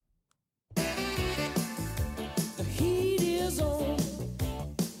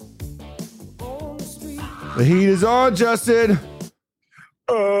The heat is on, Justin.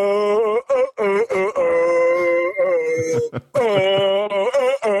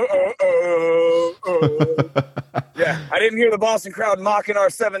 Yeah, I didn't hear the Boston crowd mocking our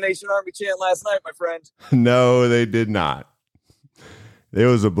Seven Nation Army chant last night, my friend. No, they did not. It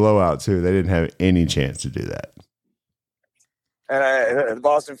was a blowout, too. They didn't have any chance to do that. And the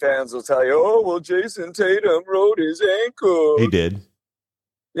Boston fans will tell you, oh, well, Jason Tatum rolled his ankle. He did.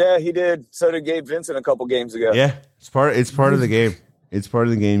 Yeah, he did. So did Gabe Vincent a couple games ago. Yeah, it's part of the game. It's part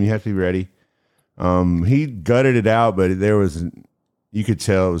of the game. You have to be ready. He gutted it out, but you could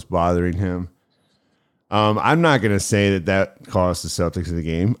tell it was bothering him. I'm not going to say that cost the Celtics the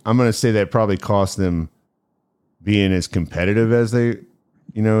game. I'm going to say that probably cost them being as competitive as they,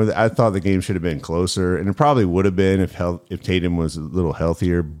 I thought the game should have been closer, and it probably would have been if Tatum was a little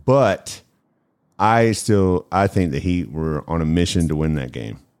healthier. But I think the Heat were on a mission to win that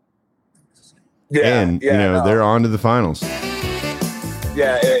game. Yeah, and they're on to the finals.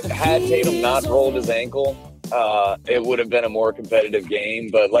 Yeah, had Tatum not rolled his ankle, it would have been a more competitive game.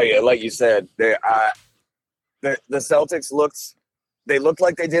 But like you said, the Celtics looked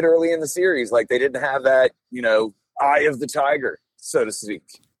like they did early in the series. Like they didn't have that, eye of the tiger, so to speak.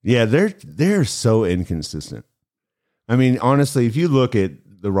 Yeah, they're so inconsistent. I mean, honestly, if you look at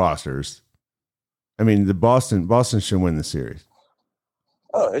the rosters, I mean, the Boston should win the series.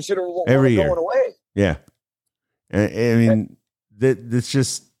 Oh, it should have won every year. Going away. Yeah, I mean, that's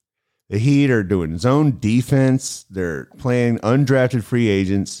just the Heat are doing zone defense. They're playing undrafted free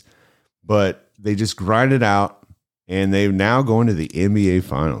agents, but they just grind it out, and they're now going to the NBA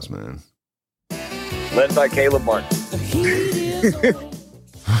Finals, man. Led by Caleb Martin.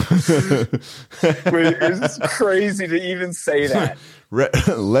 It's crazy to even say that.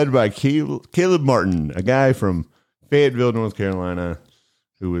 Led by Caleb Martin, a guy from Fayetteville, North Carolina,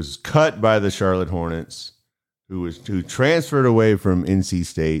 who was cut by the Charlotte Hornets, who transferred away from NC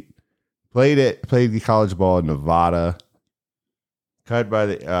State, played the college ball in Nevada, cut by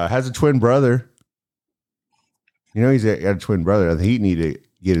has a twin brother. He's got a twin brother. The Heat need to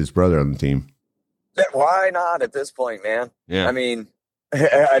get his brother on the team. Why not at this point, man? Yeah. I mean,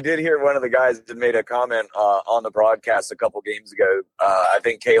 I did hear one of the guys that made a comment on the broadcast a couple games ago. I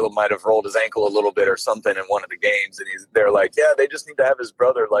think Caleb might have rolled his ankle a little bit or something in one of the games, and they're like, yeah, they just need to have his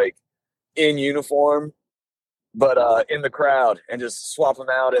brother like in uniform, but in the crowd, and just swap him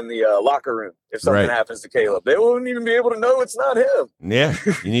out in the locker room if something happens to Caleb. They won't even be able to know it's not him. Yeah,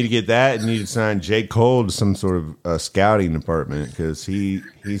 you need to get that. You need to sign J. Cole to some sort of scouting department because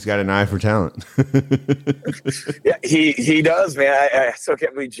he's got an eye for talent. Yeah, he does, man. I still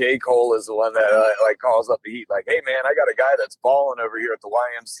can't believe J. Cole is the one that calls up the Heat like, hey, man, I got a guy that's balling over here at the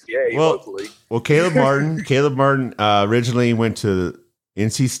YMCA locally. Well, Caleb Martin originally went to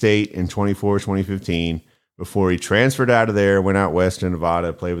NC State in 2015. Before he transferred out of there, went out west to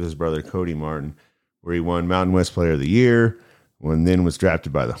Nevada, played with his brother Cody Martin, where he won Mountain West Player of the Year, then was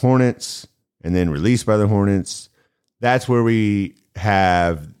drafted by the Hornets, and then released by the Hornets. That's where we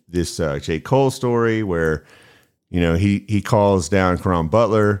have this J. Cole story where, he calls down Caron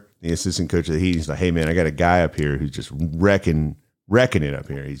Butler, the assistant coach of the Heat. He's like, hey, man, I got a guy up here who's just wrecking it up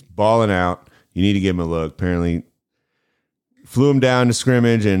here. He's balling out. You need to give him a look. Apparently flew him down to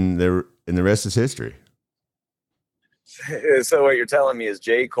scrimmage, and the rest is history. So what you're telling me is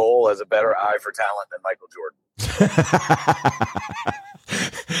J. Cole has a better eye for talent than Michael Jordan.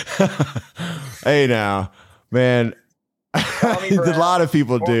 Hey, now, man, a lot of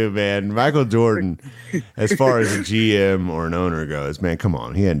people do, man. Michael Jordan, as far as a GM or an owner goes, man, come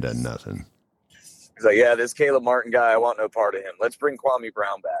on. He hadn't done nothing. He's like, yeah, this Caleb Martin guy, I want no part of him. Let's bring Kwame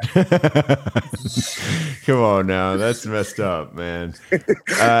Brown back. Come on now. That's messed up, man.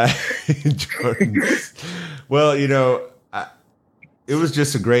 Jordan. Well, it was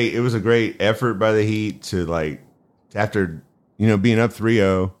just a great effort by the Heat to after, being up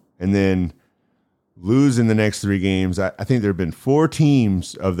 3-0 and then lose in the next 3 games. I think there have been 4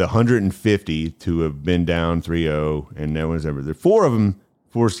 teams of the 150 to have been down 3-0 and no one's ever there. 4 of them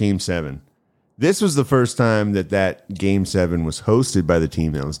forced Game 7. This was the first time that Game 7 was hosted by the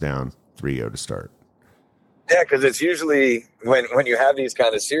team that was down 3-0 to start. Yeah, because it's usually when you have these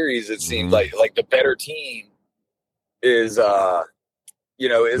kind of series, it seems like the better team is the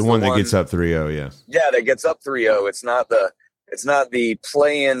one that gets up 3-0. Yeah, that gets up 3-0. It's not the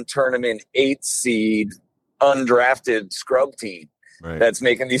play-in tournament 8 seed undrafted scrub team that's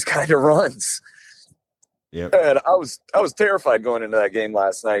making these kind of runs. Yeah, and I was terrified going into that game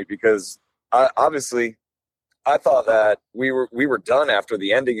last night because I thought that we were done after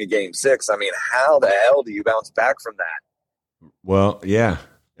the ending of Game 6. I mean, how the hell do you bounce back from that? Well, yeah.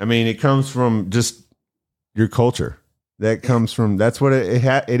 I mean, it comes from just your culture. That comes from, that's what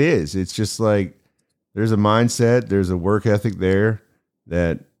it is. It's just like, there's a mindset, there's a work ethic there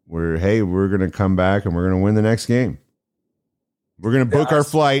that we're going to come back and we're going to win the next game. We're going to book our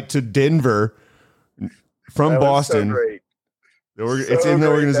flight to Denver from Boston. So great. It's in the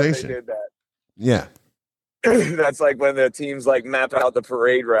organization. They did that. Yeah. That's like when the teams like map out the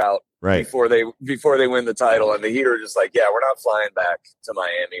parade route before they win the title, and the Heat are just like, yeah, we're not flying back to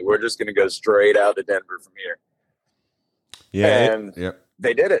Miami. We're just going to go straight out to Denver from here. Yeah, and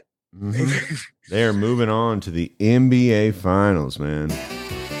they did it. Mm-hmm. They are moving on to the NBA Finals, man.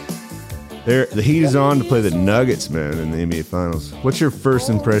 The Heat is on to play the Nuggets, man, in the NBA Finals. What's your first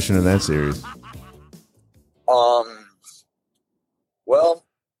impression of that series? Well,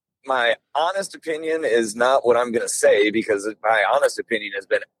 my honest opinion is not what I'm going to say, because my honest opinion has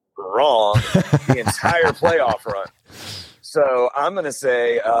been wrong the entire playoff run. So I'm going to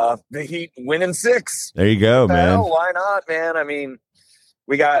say the Heat win in 6. There you go, man. Hell, why not, man? I mean,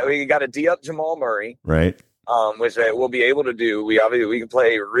 we got to D up Jamal Murray, right? Which we'll be able to do. We can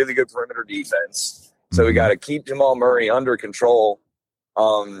play really good perimeter defense. So we got to keep Jamal Murray under control.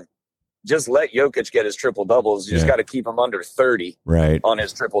 Just let Jokic get his triple doubles. You just got to keep him under 30 on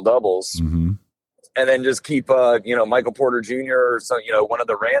his triple doubles. Mm-hmm. And then just keep, Michael Porter Jr. or some, one of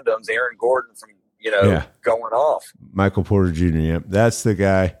the randoms, Aaron Gordon, from, going off. Michael Porter Jr. Yep. That's the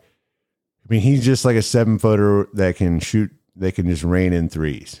guy. I mean, he's just like a 7-footer that can shoot. They can just rain in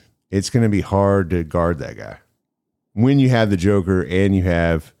threes. It's going to be hard to guard that guy when you have the Joker and you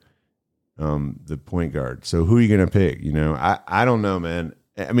have the point guard. So who are you going to pick? I don't know, man.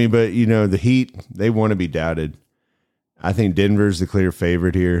 I mean, but the Heat, they want to be doubted. I think Denver's the clear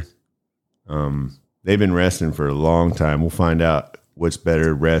favorite here. They've been resting for a long time. We'll find out what's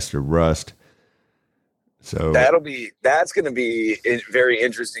better, rest or rust. So that's going to be very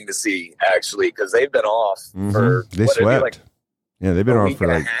interesting to see, actually, because they've been off for they swept. They've been off for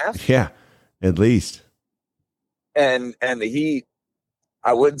like half? At least. And the Heat,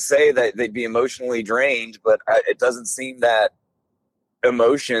 I wouldn't say that they'd be emotionally drained, but it doesn't seem that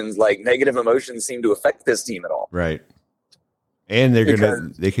negative emotions seem to affect this team at all. Right. And they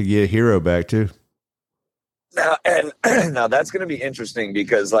could get a hero back too. Now that's going to be interesting,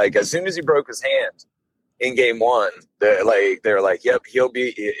 because as soon as he broke his hand in game 1, they're like, yep, he'll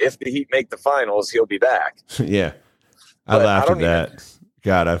be, if the Heat make the finals, he'll be back. Yeah. I laughed at that.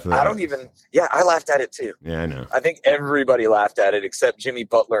 God, I laughed at it too. Yeah, I know. I think everybody laughed at it except Jimmy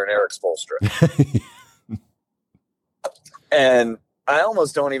Butler and Eric Spoelstra. And I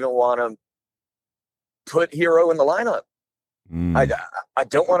almost don't even want to put Hero in the lineup. I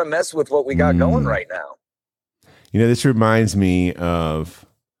don't want to mess with what we got going right now. This reminds me of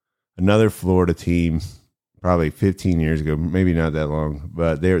another Florida team, probably 15 years ago, maybe not that long,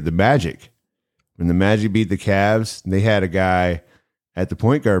 but they're the Magic. When the Magic beat the Cavs, they had a guy at the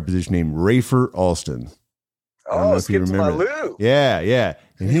point guard position named Rafer Alston. Oh, skip to my Lou. Yeah.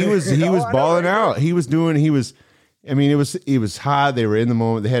 And he was balling out. It was hot. They were in the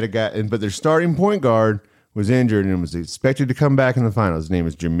moment. They had a guy, but their starting point guard was injured and was expected to come back in the finals. His name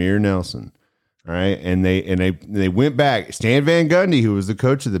was Jameer Nelson. All right. And they went back. Stan Van Gundy, who was the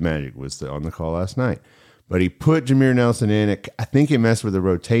coach of the Magic, was on the call last night. But he put Jameer Nelson in. I think it messed with the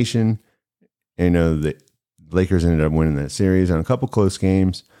rotation. The Lakers ended up winning that series on a couple close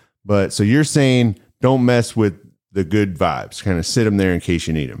games. But so you're saying don't mess with the good vibes. Kind of sit them there in case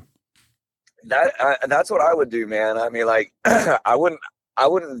you need them. That's what I would do, man. I mean, I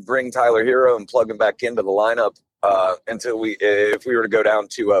wouldn't bring Tyler Hero and plug him back into the lineup until if we were to go down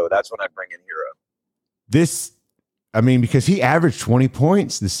 2-0. That's when I'd bring in Hero. Because he averaged 20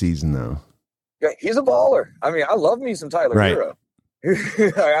 points this season, though. Yeah, he's a baller. I mean, I love me some Tyler Hero.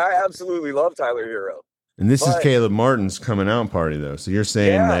 I absolutely love Tyler Hero. And this is Caleb Martin's coming out party, though. So you're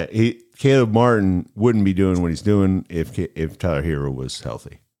saying that Caleb Martin wouldn't be doing what he's doing if Tyler Hero was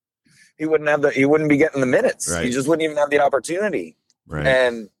healthy. He wouldn't be getting the minutes. Right. He just wouldn't even have the opportunity. Right.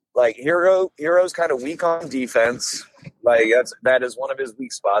 And Hero's kind of weak on defense. That is one of his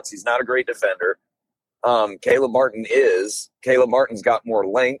weak spots. He's not a great defender. Caleb Martin is. Caleb Martin's got more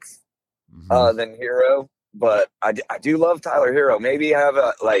length than Hero, but I do love Tyler Hero. Maybe have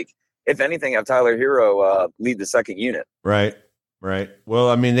if anything, have Tyler Hero lead the second unit. Right.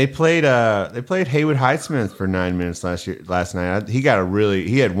 Well, they played Haywood Highsmith for 9 minutes last night. He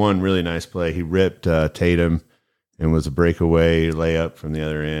had one really nice play. He ripped Tatum and was a breakaway layup from the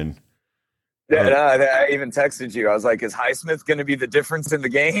other end. Yeah, I even texted you. I was like, "Is Highsmith going to be the difference in the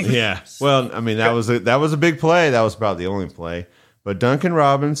game?" Yeah. Well, that was a big play. That was about the only play. But Duncan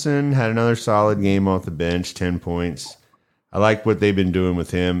Robinson had another solid game off the bench, 10 points. I like what they've been doing with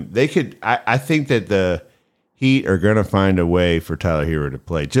him. I think that Heat are going to find a way for Tyler Hero to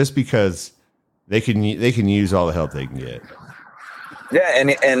play just because they can use all the help they can get.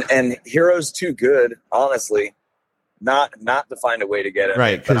 Yeah, and Hero's too good, honestly, not to find a way to get it.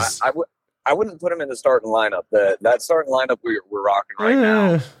 Right, because I wouldn't put him in the starting lineup. That starting lineup we're rocking right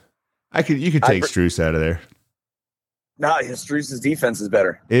now. You could take Strus out of there. No, Strus's defense is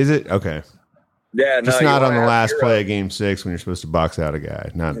better. Is it? Okay. Yeah, just not on the last play of Game 6 when you're supposed to box out a guy.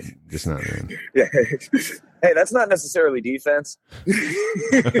 Not then. Yeah. Hey, that's not necessarily defense.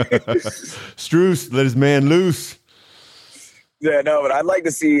 Strus let his man loose. Yeah, no, but I'd like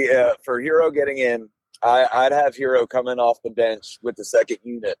to see for Hero getting in. I'd have Hero coming off the bench with the second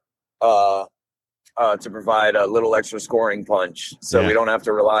unit to provide a little extra scoring punch, so we don't have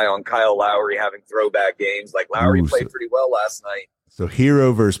to rely on Kyle Lowry having throwback games. Like Lowry played pretty well last night. So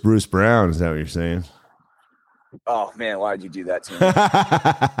Hero versus Bruce Brown, is that what you're saying? Oh, man, why did you do that to me?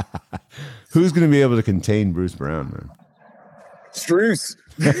 Who's going to be able to contain Bruce Brown, man? Strus.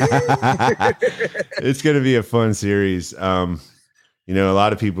 It's going to be a fun series. A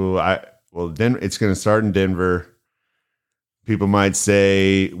lot of people, it's going to start in Denver. People might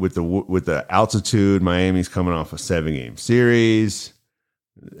say with the altitude, Miami's coming off a 7-game series.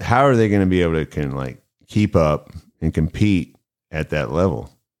 How are they going to be able to keep up and compete at that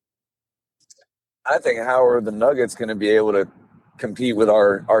level? I think how are the Nuggets going to be able to compete with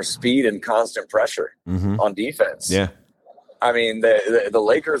our speed and constant pressure on defense? Yeah. I mean, the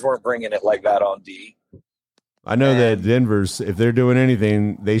Lakers weren't bringing it like that on D. I know that Denver's, if they're doing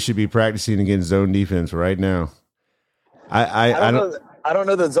anything, they should be practicing against zone defense right now. I don't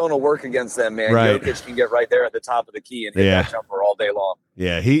know that zone will work against them, man. Right. Jokic can get right there at the top of the key and hit that jumper all day long.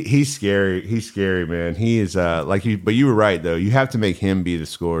 Yeah, he's scary. He's scary, man. He is but you were right though. You have to make him be the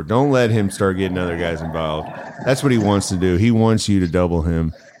scorer. Don't let him start getting other guys involved. That's what he wants to do. He wants you to double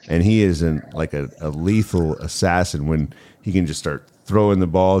him, and he isn't a lethal assassin when he can just start throwing the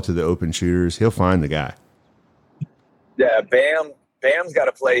ball to the open shooters. He'll find the guy. Yeah, Bam's got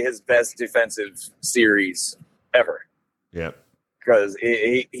to play his best defensive series ever. Yep. Because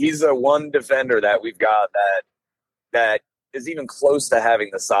he's the one defender that we've got that is even close to having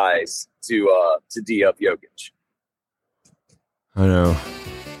the size to D up Jokic. I know.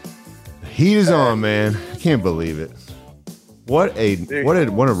 The heat is on, man. I can't believe it. What a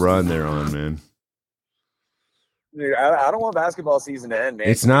run they're on, man. Dude, I don't want basketball season to end, man.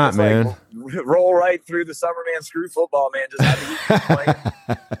 It's not, man. Roll right through the summer, man. Screw football, man. Just have the Heat playing.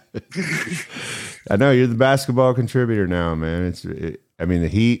 I know you're the basketball contributor now, man. The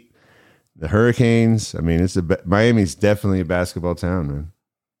Heat, the Hurricanes. I mean, Miami's definitely a basketball town, man.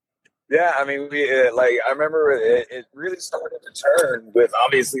 Yeah, I mean, I remember it really started to turn with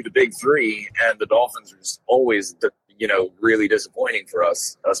obviously the big three, and the Dolphins are just always, really disappointing for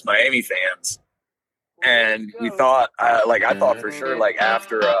us Miami fans. And we thought, I thought for sure,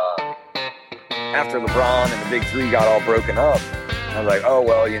 after LeBron and the big three got all broken up, I was like, oh,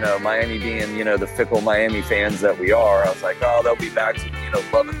 well, Miami being, the fickle Miami fans that we are, I was like, oh, they'll be back to,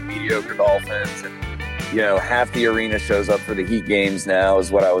 loving the mediocre Dolphins. And, half the arena shows up for the Heat games now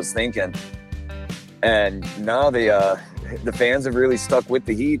is what I was thinking. And now the fans have really stuck with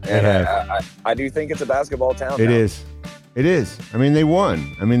the Heat. And I do think it's a basketball town. It is. I mean, they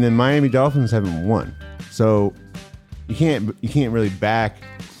won. I mean, the Miami Dolphins haven't won. So you can't really back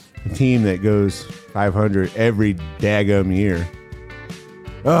a team that goes 500 every daggum year.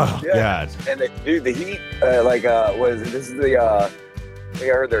 Oh, yeah. God. And the Heat, this is they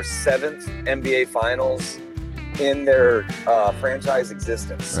are their 7th NBA Finals in their franchise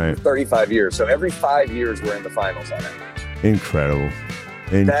existence. Right. 35 years. So every 5 years we're in the finals on average. Incredible.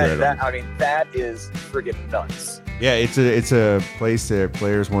 That is friggin' nuts. Yeah, it's a place that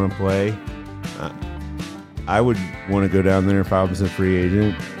players want to play. I would want to go down there if I was a free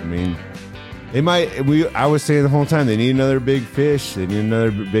agent. I mean, they might. I was saying the whole time they need another big fish. They need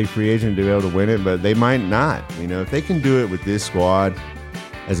another big free agent to be able to win it, but they might not. If they can do it with this squad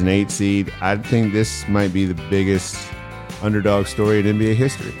as an 8 seed, I think this might be the biggest underdog story in NBA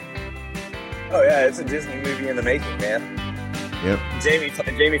history. Oh yeah, it's a Disney movie in the making, man. Yep.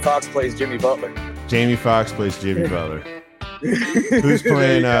 Jamie Foxx plays Jimmy Butler. Jamie Foxx plays Jimmy Butler. Who's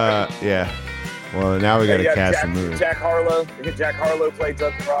playing? Yeah. Well, now we got to cast a movie. Jack Harlow played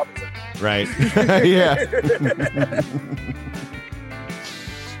Duncan Robinson. Right. Yeah.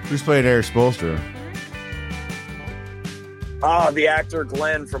 Who's playing Eric Spoelstra? The actor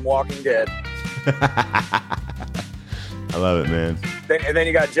Glenn from Walking Dead. I love it, man. And then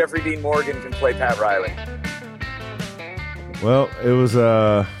you got Jeffrey Dean Morgan can play Pat Riley. Well, it was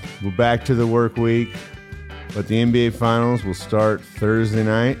we're back to the work week, but the NBA Finals will start Thursday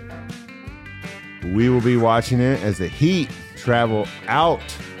night. We will be watching it as the Heat travel out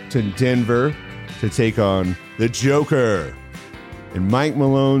to Denver to take on the Joker and Mike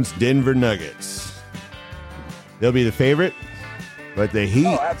Malone's Denver Nuggets. They'll be the favorite, but the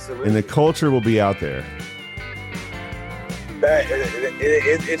Heat and the culture will be out there.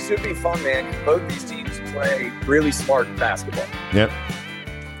 It should be fun, man. Both these teams play really smart basketball. Yep.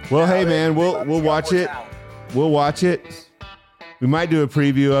 Well, hey, man, we'll watch it. We'll watch it. We might do a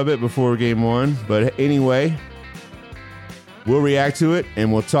preview of it before game one, but anyway, we'll react to it,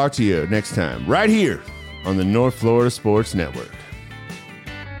 and we'll talk to you next time right here on the North Florida Sports Network.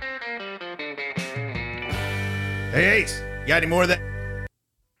 Hey, Ace, you got any more of that?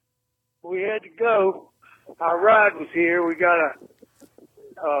 We had to go. Our ride was here. We got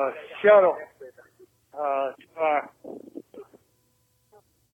a shuttle to our